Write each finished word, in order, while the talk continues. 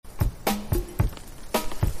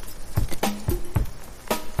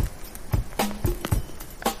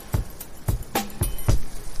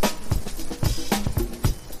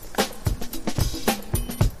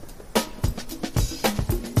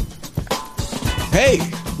Hey,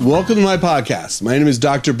 welcome to my podcast. My name is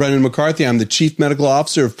Dr. Brendan McCarthy. I'm the Chief Medical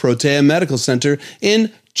Officer of Protea Medical Center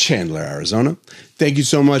in Chandler, Arizona. Thank you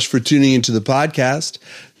so much for tuning into the podcast.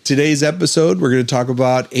 Today's episode, we're going to talk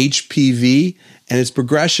about HPV and its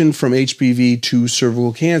progression from HPV to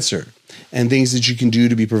cervical cancer and things that you can do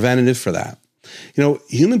to be preventative for that. You know,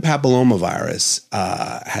 human papillomavirus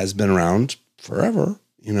has been around forever,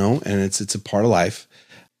 and it's a part of life.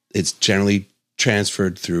 It's generally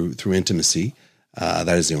transferred through intimacy.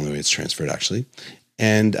 That is the only way it's transferred, actually,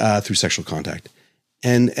 and through sexual contact.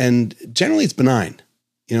 And generally, it's benign.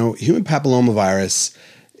 Human papillomavirus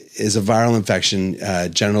is a viral infection.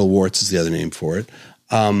 Genital warts is the other name for it.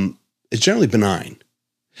 It's generally benign.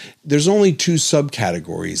 There's only two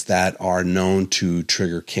subcategories that are known to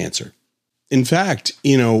trigger cancer. In fact,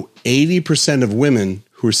 80% of women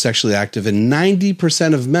who are sexually active and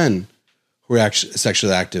 90% of men who are actually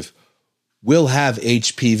sexually active will have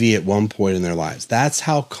HPV at one point in their lives. That's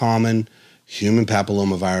how common human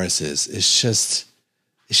papillomavirus is. It's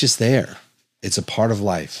just there. It's a part of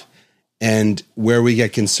life. And where we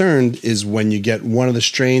get concerned is when you get one of the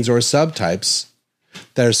strains or subtypes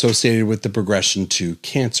that are associated with the progression to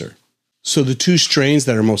cancer. So the two strains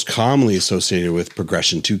that are most commonly associated with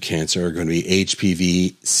progression to cancer are going to be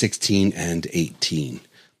HPV 16 and 18.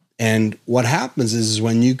 And what happens is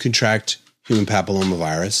when you contract human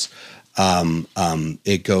papillomavirus,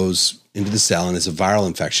 it goes into the cell, and as a viral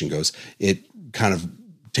infection goes, it kind of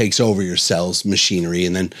takes over your cell's machinery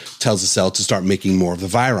and then tells the cell to start making more of the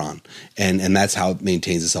viron. And that's how it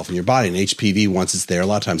maintains itself in your body. And HPV, once it's there, a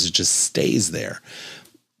lot of times it just stays there.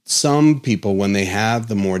 Some people, when they have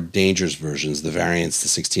the more dangerous versions, the variants, the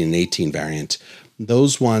 16 and 18 variant,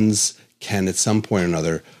 those ones can at some point or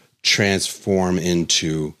another transform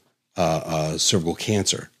into cervical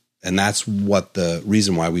cancer. And that's what the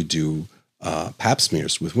reason why we do pap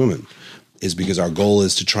smears with women is because our goal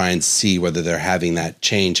is to try and see whether they're having that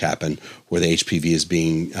change happen where the HPV is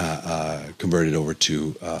being converted over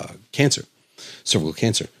to cancer, cervical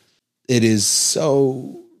cancer. It is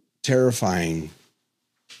so terrifying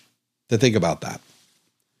to think about that.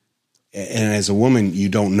 And as a woman, you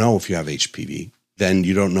don't know if you have HPV. Then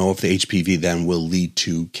you don't know if the HPV then will lead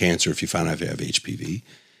to cancer if you find out if you have HPV.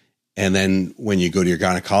 And then when you go to your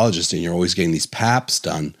gynecologist and you're always getting these PAPs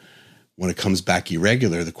done, when it comes back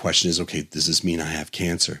irregular, the question is, okay, does this mean I have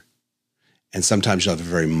cancer? And sometimes you'll have a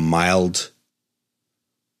very mild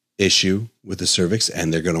issue with the cervix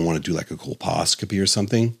and they're going to want to do like a colposcopy or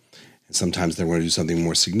something. And sometimes they want to do something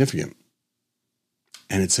more significant.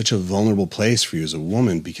 And it's such a vulnerable place for you as a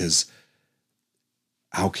woman because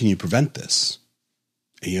how can you prevent this?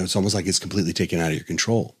 And, it's almost like it's completely taken out of your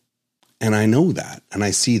control. And I know that, and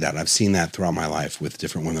I see that. I've seen that throughout my life with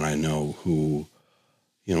different women I know who,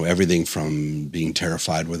 everything from being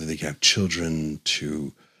terrified whether they can have children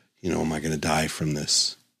to, am I going to die from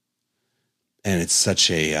this? And it's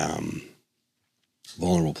such a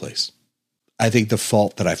vulnerable place. I think the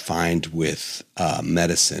fault that I find with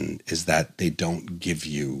medicine is that they don't give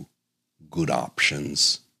you good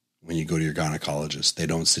options when you go to your gynecologist. They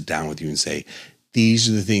don't sit down with you and say, these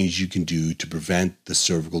are the things you can do to prevent the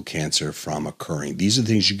cervical cancer from occurring. These are the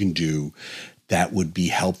things you can do that would be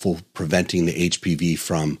helpful preventing the HPV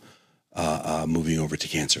from moving over to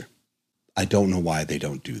cancer. I don't know why they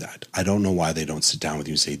don't do that. I don't know why they don't sit down with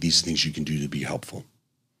you and say, these are things you can do to be helpful.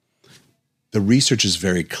 The research is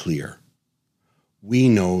very clear. We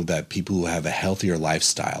know that people who have a healthier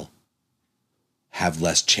lifestyle have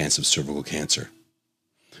less chance of cervical cancer.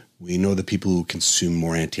 We know that people who consume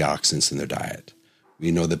more antioxidants in their diet. We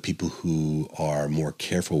know that people who are more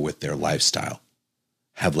careful with their lifestyle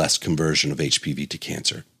have less conversion of HPV to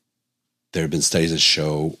cancer. There have been studies that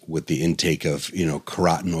show with the intake of,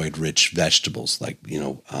 carotenoid-rich vegetables like,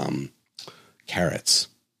 carrots,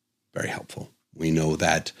 very helpful. We know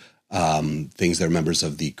that things that are members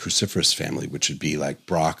of the cruciferous family, which would be like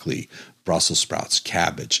broccoli, Brussels sprouts,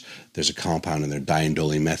 cabbage, there's a compound in there,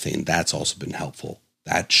 diindolylmethane, that's also been helpful.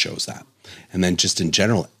 That shows that. And then just in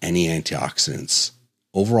general, any antioxidants,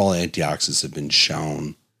 overall antioxidants have been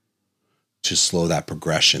shown to slow that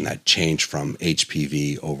progression, that change from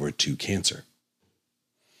HPV over to cancer.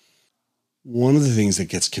 One of the things that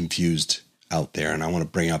gets confused out there, and I want to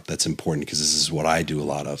bring up that's important because this is what I do a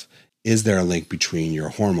lot of, is there a link between your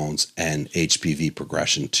hormones and HPV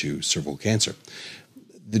progression to cervical cancer?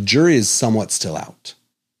 The jury is somewhat still out.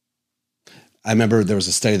 I remember there was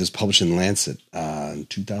a study that was published in Lancet in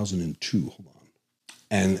 2002. Hold on.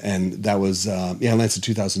 And that was, Lancet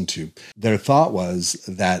 2002. Their thought was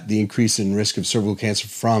that the increase in risk of cervical cancer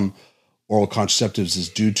from oral contraceptives is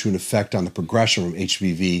due to an effect on the progression from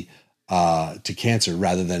HPV to cancer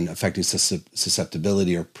rather than affecting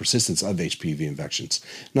susceptibility or persistence of HPV infections.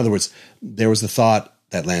 In other words, there was the thought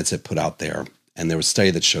that Lancet put out there, and there was a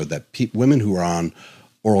study that showed that women who are on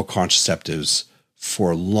oral contraceptives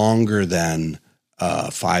for longer than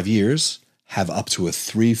 5 years have up to a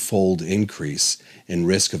 3-fold increase in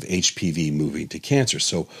risk of HPV moving to cancer.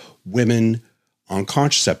 So women on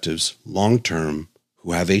contraceptives long-term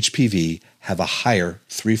who have HPV have a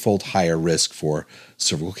 3-fold higher risk for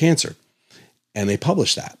cervical cancer. And they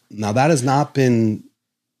published that. Now, that has not been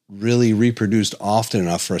really reproduced often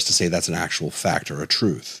enough for us to say that's an actual fact or a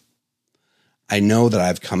truth. I know that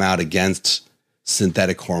I've come out against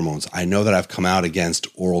synthetic hormones. I know that I've come out against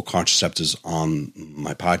oral contraceptives on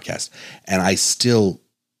my podcast, and I still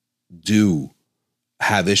do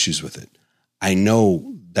have issues with it. I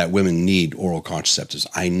know that women need oral contraceptives.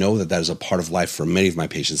 I know that that is a part of life for many of my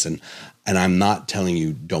patients, and I'm not telling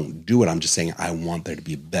you don't do it. I'm just saying I want there to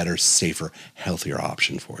be a better, safer, healthier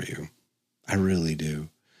option for you. I really do.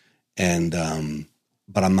 And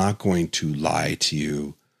but I'm not going to lie to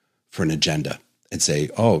you for an agenda and say,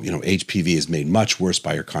 oh, HPV is made much worse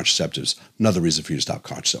by your contraceptives. Another reason for you to stop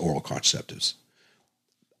oral contraceptives.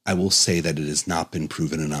 I will say that it has not been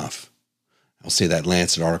proven enough. I'll say that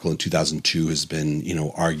Lancet article in 2002 has been,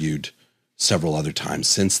 argued several other times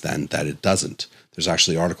since then that it doesn't. There's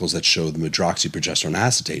actually articles that show the medroxyprogesterone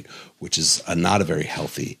acetate, which is not a very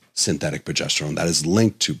healthy synthetic progesterone that is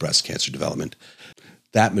linked to breast cancer development.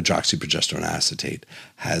 That medroxyprogesterone acetate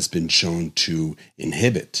has been shown to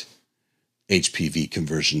inhibit HPV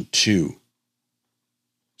conversion to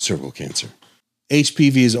cervical cancer.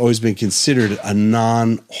 HPV has always been considered a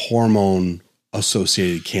non-hormone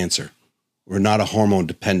associated cancer, or not a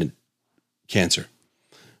hormone-dependent cancer.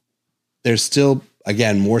 There's still,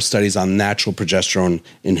 again, more studies on natural progesterone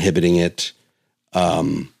inhibiting it.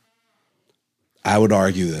 I would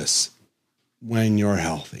argue this. When you're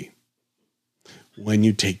healthy, when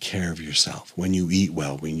you take care of yourself, when you eat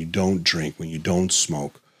well, when you don't drink, when you don't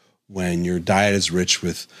smoke, when your diet is rich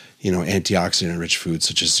with, antioxidant-rich foods,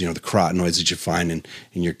 such as, the carotenoids that you find in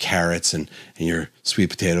your carrots and your sweet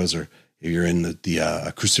potatoes, or if you're in the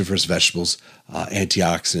cruciferous vegetables,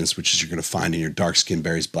 antioxidants, which you're going to find in your dark skin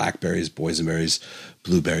berries, blackberries, boysenberries,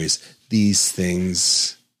 blueberries. These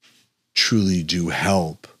things truly do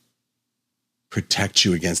help protect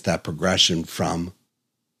you against that progression from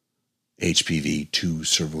HPV to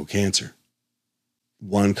cervical cancer.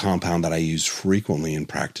 One compound that I use frequently in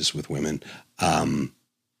practice with women,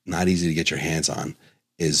 not easy to get your hands on,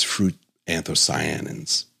 is fruit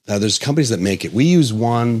anthocyanins. Now, there's companies that make it. We use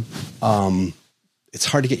one. It's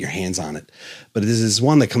hard to get your hands on it, but this is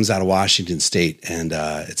one that comes out of Washington State, and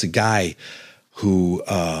it's a guy who,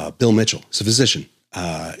 Bill Mitchell, is a physician.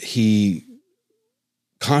 He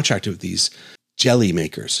contracted with these jelly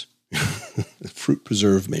makers, fruit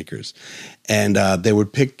preserve makers, and they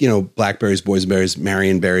would pick, blackberries, boysenberries,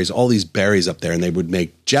 marionberries, all these berries up there, and they would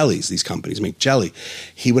make jellies. These companies make jelly.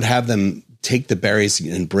 He would have them take the berries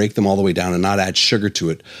and break them all the way down and not add sugar to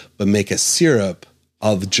it, but make a syrup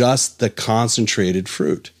of just the concentrated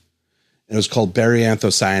fruit. And it was called berry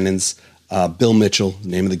anthocyanins. Bill Mitchell, the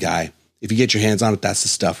name of the guy. If you get your hands on it, that's the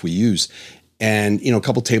stuff we use. And, a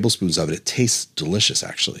couple tablespoons of it. It tastes delicious,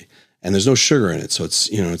 actually. And there's no sugar in it. So it's,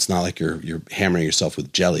 it's not like you're hammering yourself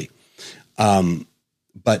with jelly.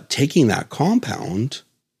 But taking that compound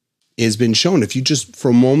has been shown. If you just for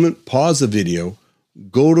a moment pause the video,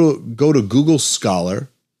 go to Google Scholar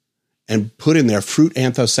and put in there fruit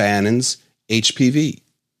anthocyanins HPV.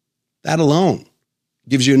 That alone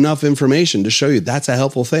gives you enough information to show you that's a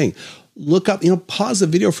helpful thing. Look up, pause the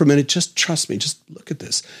video for a minute. Just trust me. Just look at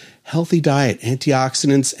this. Healthy diet,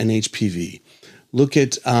 antioxidants, and HPV. Look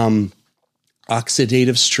at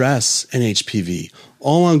oxidative stress and HPV.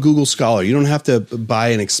 All on Google Scholar. You don't have to buy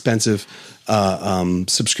an expensive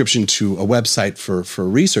subscription to a website for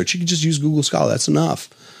research. You can just use Google Scholar. That's enough.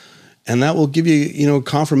 And that will give you,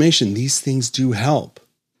 confirmation. These things do help.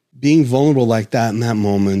 Being vulnerable like that in that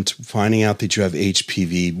moment, finding out that you have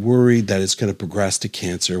HPV, worried that it's going to progress to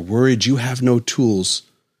cancer, worried you have no tools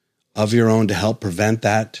of your own to help prevent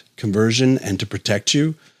that conversion and to protect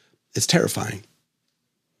you, it's terrifying.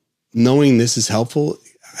 Knowing this is helpful,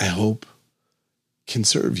 I hope, can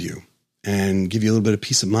serve you and give you a little bit of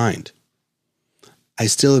peace of mind. I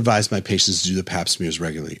still advise my patients to do the pap smears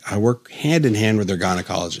regularly. I work hand in hand with their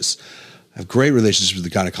gynecologists. I have great relationships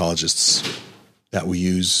with the gynecologists that we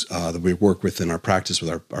use, that we work with in our practice with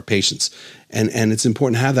our patients. And it's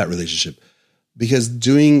important to have that relationship because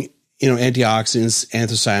doing, antioxidants,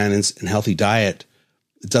 anthocyanins, and healthy diet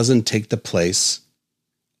doesn't take the place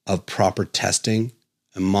of proper testing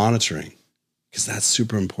and monitoring because that's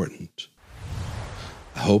super important.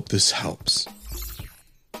 I hope this helps.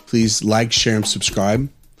 Please like, share, and subscribe,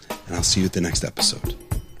 and I'll see you at the next episode.